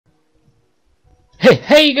Hey,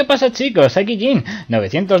 hey, ¿qué pasa chicos? Aquí Jin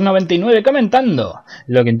 999 comentando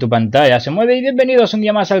lo que en tu pantalla se mueve y bienvenidos un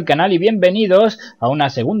día más al canal y bienvenidos a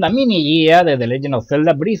una segunda mini guía de The Legend of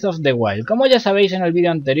Zelda Breath of the Wild. Como ya sabéis, en el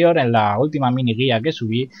vídeo anterior, en la última mini guía que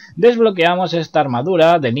subí, desbloqueamos esta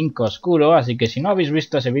armadura de Link Oscuro, así que si no habéis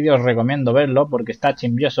visto ese vídeo os recomiendo verlo porque está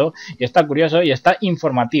chimbioso y está curioso y está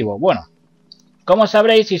informativo. Bueno, como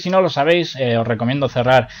sabréis, y si no lo sabéis, os recomiendo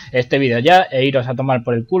cerrar este vídeo ya e iros a tomar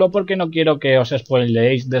por el culo porque no quiero que os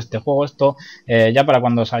spoileéis de este juego. Esto ya para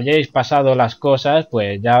cuando os hayáis pasado las cosas,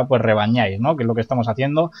 pues ya pues rebañáis, ¿no? Que es lo que estamos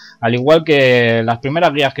haciendo. Al igual que las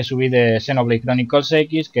primeras guías que subí de Xenoblade Chronicles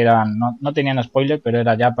X, que eran no tenían spoiler, pero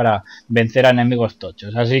era ya para vencer a enemigos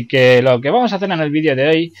tochos. Así que lo que vamos a hacer en el vídeo de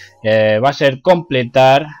hoy va a ser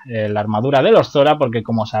completar la armadura de los Zora, porque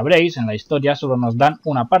como sabréis, en la historia solo nos dan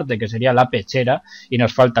una parte, que sería la pechera, y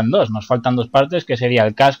nos faltan dos partes, que sería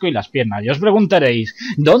el casco y las piernas. Y os preguntaréis,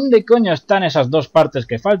 ¿dónde coño están esas dos partes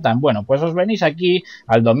que faltan? Bueno, pues os venís aquí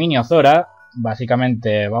al dominio Zora.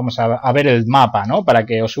 Básicamente vamos a ver el mapa, ¿no? Para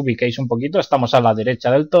que os ubiquéis un poquito. Estamos a la derecha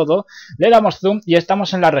del todo, le damos zoom y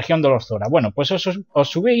estamos en la región de los Zora. Bueno, pues os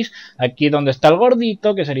subís aquí donde está el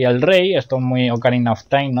gordito, que sería el rey. Esto es muy Ocarina of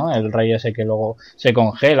Time, ¿no? El rey ese que luego se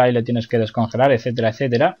congela y le tienes que descongelar, etcétera,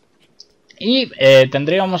 etcétera. Y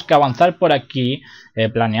tendríamos que avanzar por aquí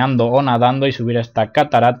planeando o nadando y subir esta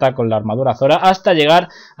catarata con la armadura Zora hasta llegar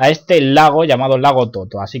a este lago llamado Lago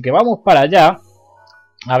Toto. Así que vamos para allá.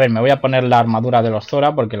 A ver, me voy a poner la armadura de los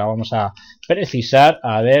Zora porque la vamos a precisar.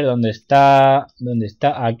 A ver, ¿dónde está? ¿Dónde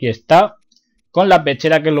está? Aquí está. Con la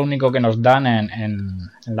pechera, que es lo único que nos dan en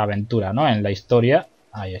la aventura, ¿no? En la historia.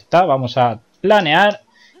 Ahí está. Vamos a planear.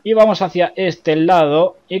 Y vamos hacia este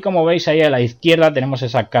lado y como veis ahí a la izquierda tenemos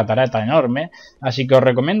esa catarata enorme. Así que os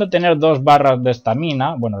recomiendo tener 2 barras de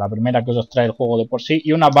estamina. Bueno, la primera que os trae el juego de por sí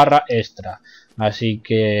y una barra extra. Así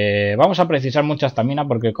que vamos a precisar mucha estamina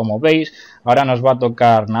porque como veis ahora nos va a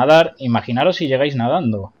tocar nadar. Imaginaros si llegáis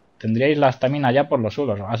nadando. Tendríais la estamina ya por los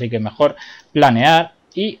suelos. Así que mejor planear.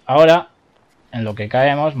 Y ahora en lo que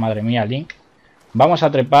caemos, madre mía Link, vamos a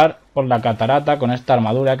trepar por la catarata con esta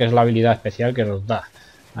armadura que es la habilidad especial que nos da.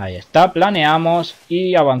 Ahí está, planeamos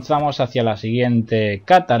y avanzamos hacia la siguiente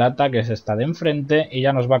catarata, que es esta de enfrente, y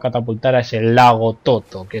ya nos va a catapultar a ese lago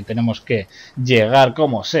Toto, que tenemos que llegar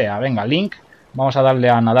como sea. Venga, Link, vamos a darle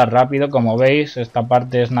a nadar rápido. Como veis, esta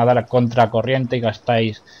parte es nadar a contracorriente y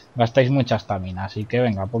gastáis mucha estamina. Así que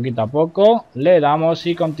venga, poquito a poco, le damos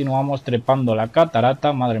y continuamos trepando la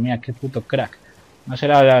catarata. Madre mía, qué puto crack. No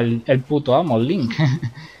será el puto amo, Link.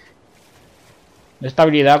 Esta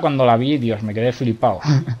habilidad cuando la vi, Dios, me quedé flipado.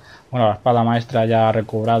 Bueno, la espada maestra ya ha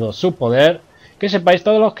recobrado su poder. Que sepáis,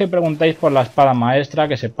 todos los que preguntáis por la espada maestra,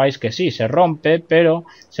 que sepáis que sí, se rompe, pero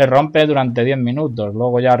se rompe durante 10 minutos.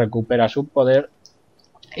 Luego ya recupera su poder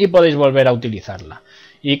y podéis volver a utilizarla.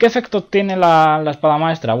 ¿Y qué efectos tiene la espada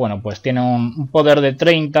maestra? Bueno, pues tiene un poder de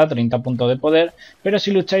 30 puntos de poder, pero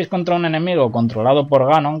si lucháis contra un enemigo controlado por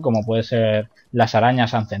Ganon, como puede ser las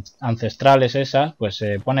arañas ancestrales esas, pues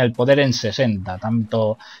se pone el poder en 60,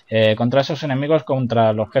 tanto contra esos enemigos como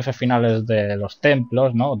contra los jefes finales de los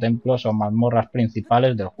templos, ¿no? Templos o mazmorras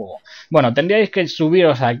principales del juego. Bueno, tendríais que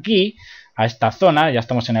subiros aquí, a esta zona, ya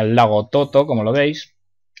estamos en el lago Toto, como lo veis.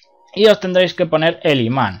 Y os tendréis que poner el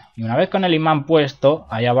imán. Y una vez con el imán puesto,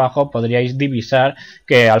 ahí abajo podríais divisar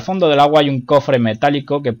que al fondo del agua hay un cofre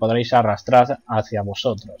metálico que podréis arrastrar hacia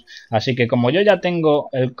vosotros. Así que como yo ya tengo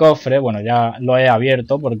el cofre, bueno, ya lo he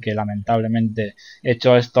abierto porque lamentablemente he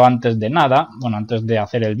hecho esto antes de nada. Bueno, antes de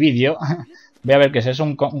hacer el vídeo. Voy a ver qué es eso,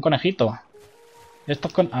 un conejito. Esto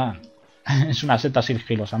es es una seta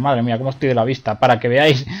sigilosa, madre mía, cómo estoy de la vista, para que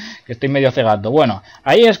veáis que estoy medio cegado. Bueno,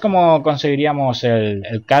 ahí es como conseguiríamos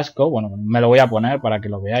el casco. Bueno, me lo voy a poner para que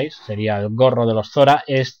lo veáis. Sería el gorro de los Zora,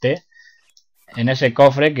 en ese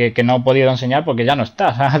cofre que no he podido enseñar porque ya no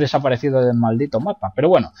está, ha desaparecido del maldito mapa. Pero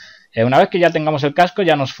bueno, una vez que ya tengamos el casco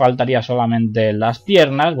ya nos faltaría solamente las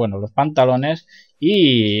piernas, bueno, los pantalones,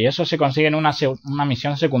 y eso se consigue en una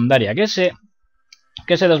misión secundaria, que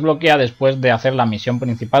se desbloquea después de hacer la misión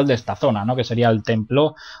principal de esta zona, ¿no? Que sería el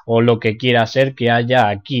templo o lo que quiera ser que haya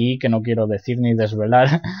aquí, que no quiero decir ni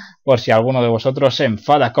desvelar por si alguno de vosotros se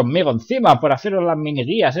enfada conmigo encima por haceros las mini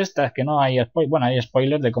guías estas, que no hay bueno, hay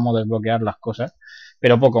spoilers de cómo desbloquear las cosas,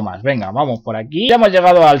 pero poco más. Venga, vamos por aquí. Ya hemos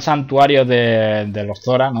llegado al santuario de los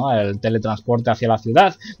Zora, ¿no? El teletransporte hacia la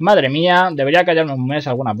ciudad. Madre mía, debería callarme un mes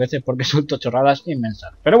algunas veces porque suelto chorradas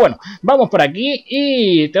inmensas. Pero bueno, vamos por aquí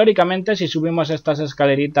y teóricamente si subimos estas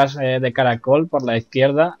escaleritas de caracol por la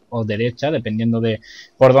izquierda o derecha, dependiendo de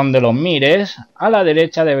por dónde lo mires, a la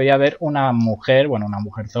derecha debería haber una mujer, bueno, una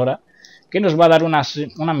mujer Zora, que nos va a dar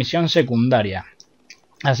una misión secundaria.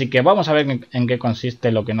 Así que vamos a ver en qué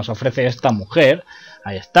consiste lo que nos ofrece esta mujer.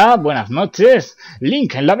 Ahí está, buenas noches.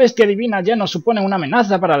 Link, la bestia divina ya no supone una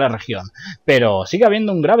amenaza para la región, pero sigue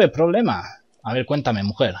habiendo un grave problema. A ver, cuéntame,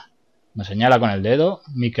 mujer. Me señala con el dedo,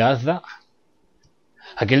 mi casa.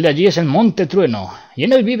 Aquel de allí es el Monte Trueno, y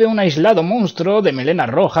en él vive un aislado monstruo de melena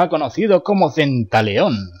roja conocido como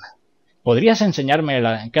centaleón. ¿Podrías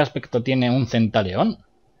enseñarme qué aspecto tiene un centaleón?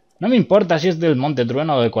 No me importa si es del Monte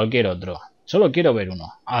Trueno o de cualquier otro. Solo quiero ver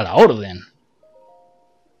uno. ¡A la orden!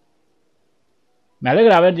 Me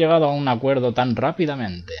alegra haber llegado a un acuerdo tan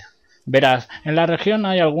rápidamente. Verás, en la región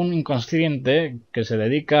hay algún inconsciente que se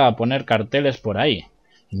dedica a poner carteles por ahí.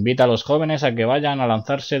 Invita a los jóvenes a que vayan a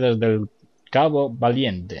lanzarse desde el Cabo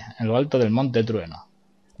Valiente, en lo alto del Monte Trueno.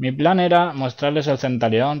 Mi plan era mostrarles el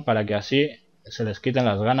centaleón para que así se les quiten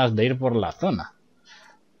las ganas de ir por la zona.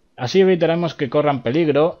 Así evitaremos que corran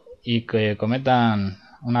peligro y que cometan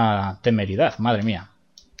una temeridad, madre mía.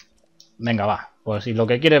 Venga, va. Pues si lo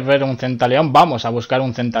que quieres ver un centaleón, vamos a buscar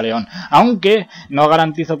un centaleón. Aunque no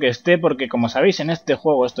garantizo que esté, porque como sabéis en este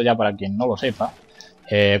juego, esto ya para quien no lo sepa,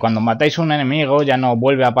 cuando matáis a un enemigo ya no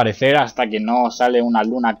vuelve a aparecer hasta que no sale una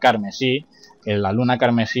luna carmesí. La luna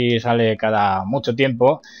carmesí sale cada mucho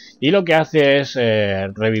tiempo y lo que hace es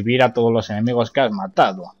revivir a todos los enemigos que has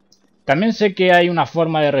matado. También sé que hay una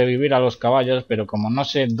forma de revivir a los caballos, pero como no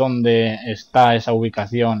sé dónde está esa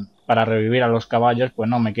ubicación para revivir a los caballos, pues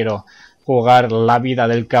no me quiero jugar la vida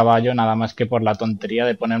del caballo nada más que por la tontería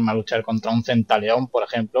de ponerme a luchar contra un centaleón, por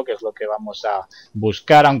ejemplo, que es lo que vamos a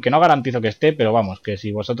buscar, aunque no garantizo que esté, pero vamos, que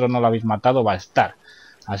si vosotros no lo habéis matado va a estar.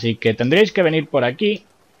 Así que tendréis que venir por aquí,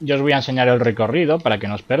 yo os voy a enseñar el recorrido para que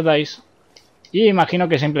no os perdáis, y imagino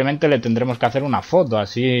que simplemente le tendremos que hacer una foto,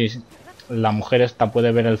 así la mujer esta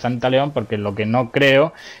puede ver el centaleón, porque lo que no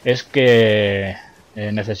creo es que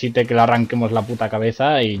necesite que le arranquemos la puta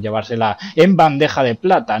cabeza y llevársela en bandeja de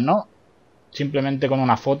plata, ¿no? Simplemente con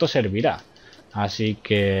una foto servirá. Así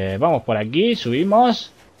que vamos por aquí,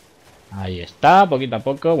 subimos. Ahí está, poquito a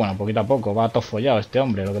poco. Bueno, poquito a poco, va todo follado este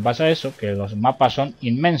hombre. Lo que pasa es eso, que los mapas son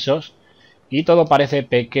inmensos y todo parece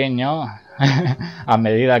pequeño a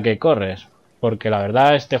medida que corres. Porque la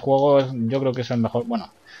verdad este juego yo creo que es el mejor...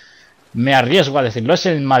 Bueno, me arriesgo a decirlo, es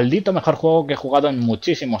el maldito mejor juego que he jugado en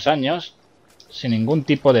muchísimos años. Sin ningún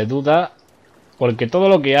tipo de duda. Porque todo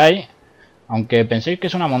lo que hay... Aunque penséis que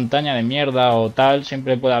es una montaña de mierda o tal,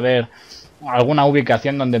 siempre puede haber alguna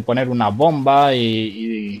ubicación donde poner una bomba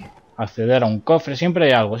y acceder a un cofre. Siempre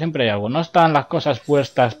hay algo, siempre hay algo. No están las cosas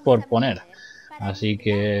puestas por poner. Así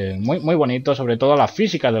que muy bonito, sobre todo la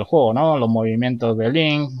física del juego, ¿no? Los movimientos de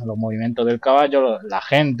Link, los movimientos del caballo, la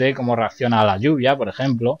gente, cómo reacciona a la lluvia, por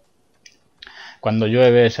ejemplo. Cuando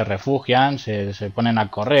llueve se refugian, se ponen a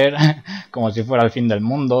correr, como si fuera el fin del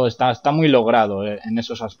mundo. Está muy logrado en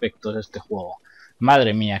esos aspectos este juego.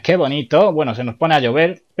 Madre mía, qué bonito. Bueno, se nos pone a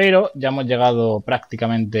llover, pero ya hemos llegado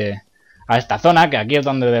prácticamente a esta zona, que aquí es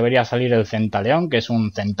donde debería salir el centaleón, que es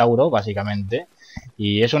un centauro, básicamente.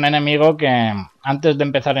 Y es un enemigo que, antes de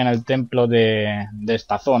empezar en el templo de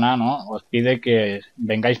esta zona, ¿no? Os pide que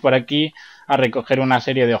vengáis por aquí a recoger una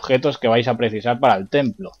serie de objetos que vais a precisar para el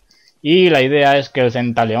templo. Y la idea es que el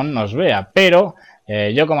centaleón nos vea, pero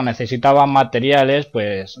yo como necesitaba materiales,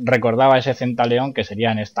 pues recordaba ese centaleón que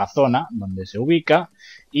sería en esta zona donde se ubica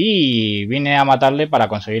y vine a matarle para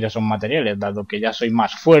conseguir esos materiales, dado que ya soy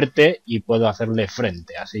más fuerte y puedo hacerle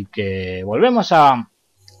frente. Así que volvemos a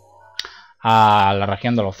la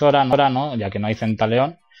región de los Zora, ¿no? Ya que no hay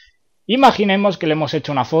centaleón. Imaginemos que le hemos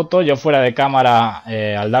hecho una foto, yo fuera de cámara,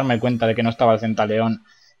 al darme cuenta de que no estaba el centaleón,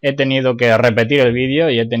 he tenido que repetir el vídeo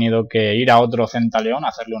y he tenido que ir a otro centaleón a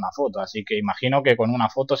hacerle una foto. Así que imagino que con una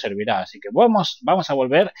foto servirá. Así que vamos a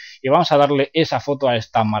volver y vamos a darle esa foto a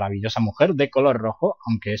esta maravillosa mujer de color rojo.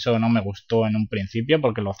 Aunque eso no me gustó en un principio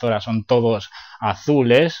porque los Zora son todos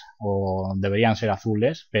azules, o deberían ser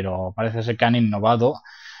azules, pero parece ser que han innovado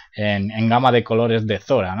en gama de colores de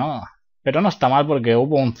Zora, ¿no? Pero no está mal porque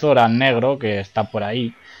hubo un Zora negro que está por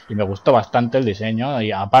ahí y me gustó bastante el diseño,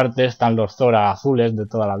 y aparte están los Zora azules de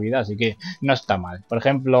toda la vida, así que no está mal. Por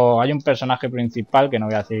ejemplo, hay un personaje principal que no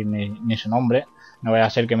voy a decir ni su nombre, no voy a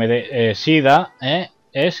ser que me dé Sida,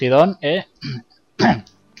 Sidón,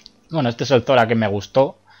 Bueno, este es el Zora que me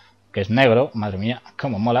gustó, que es negro, madre mía,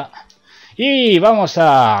 cómo mola. Y vamos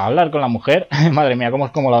a hablar con la mujer, madre mía, cómo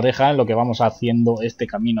es como la oreja en lo que vamos haciendo este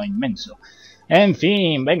camino inmenso. En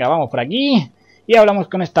fin, venga, vamos por aquí y hablamos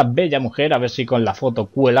con esta bella mujer, a ver si con la foto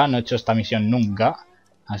cuela. No he hecho esta misión nunca,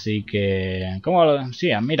 así que... ¿Cómo lo...? Sí,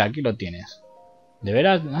 mira, aquí lo tienes. ¿De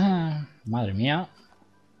veras? Ah, madre mía.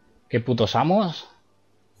 ¿Qué putos amos?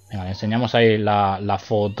 Venga, le enseñamos ahí la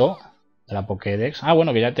foto. de la Pokédex. Ah,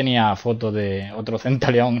 bueno, que ya tenía foto de otro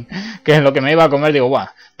centaleón, que es lo que me iba a comer. Digo, buah,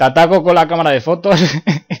 te ataco con la cámara de fotos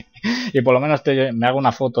y por lo menos me hago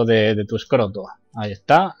una foto de tu escroto. Ahí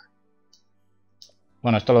está.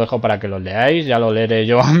 Bueno, esto lo dejo para que lo leáis, ya lo leeré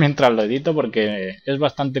yo mientras lo edito porque es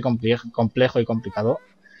bastante complejo y complicado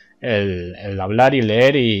el hablar y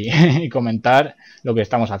leer y comentar lo que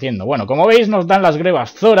estamos haciendo. Bueno, como veis nos dan las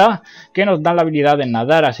grebas Zora, que nos dan la habilidad de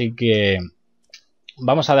nadar, así que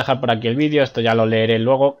vamos a dejar por aquí el vídeo, esto ya lo leeré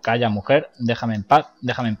luego. Calla, mujer, déjame en paz,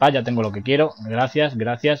 ya tengo lo que quiero. Gracias,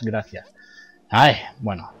 gracias, gracias. Ay,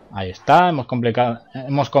 bueno, ahí está,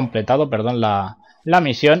 hemos completado, perdón, la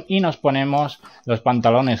misión y nos ponemos los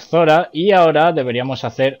pantalones Zora y ahora deberíamos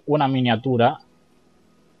hacer una miniatura.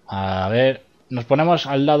 A ver, nos ponemos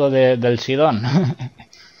al lado del Sidón.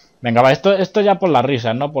 Venga, va, esto ya por las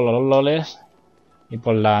risas, ¿no? Por los loles y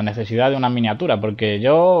por la necesidad de una miniatura, porque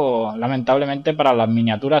yo lamentablemente para las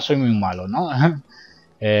miniaturas soy muy malo, ¿no?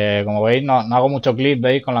 Como veis no hago mucho clip,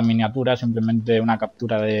 veis, con las miniaturas, simplemente una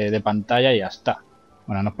captura de pantalla y ya está.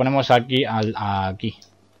 Bueno, nos ponemos aquí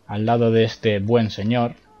al lado de este buen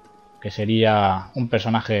señor, que sería un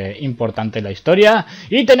personaje importante en la historia.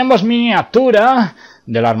 Y tenemos miniatura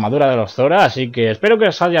de la armadura de los Zora, así que espero que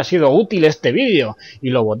os haya sido útil este vídeo y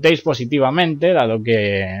lo votéis positivamente, dado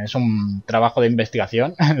que es un trabajo de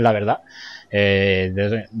investigación, la verdad,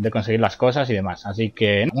 de conseguir las cosas y demás. Así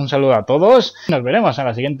que un saludo a todos, nos veremos en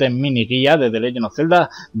la siguiente mini guía de The Legend of Zelda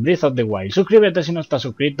Breath of the Wild. Suscríbete si no estás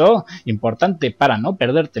suscrito, importante para no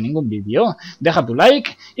perderte ningún vídeo, deja tu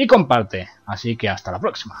like y comparte. Así que hasta la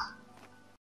próxima.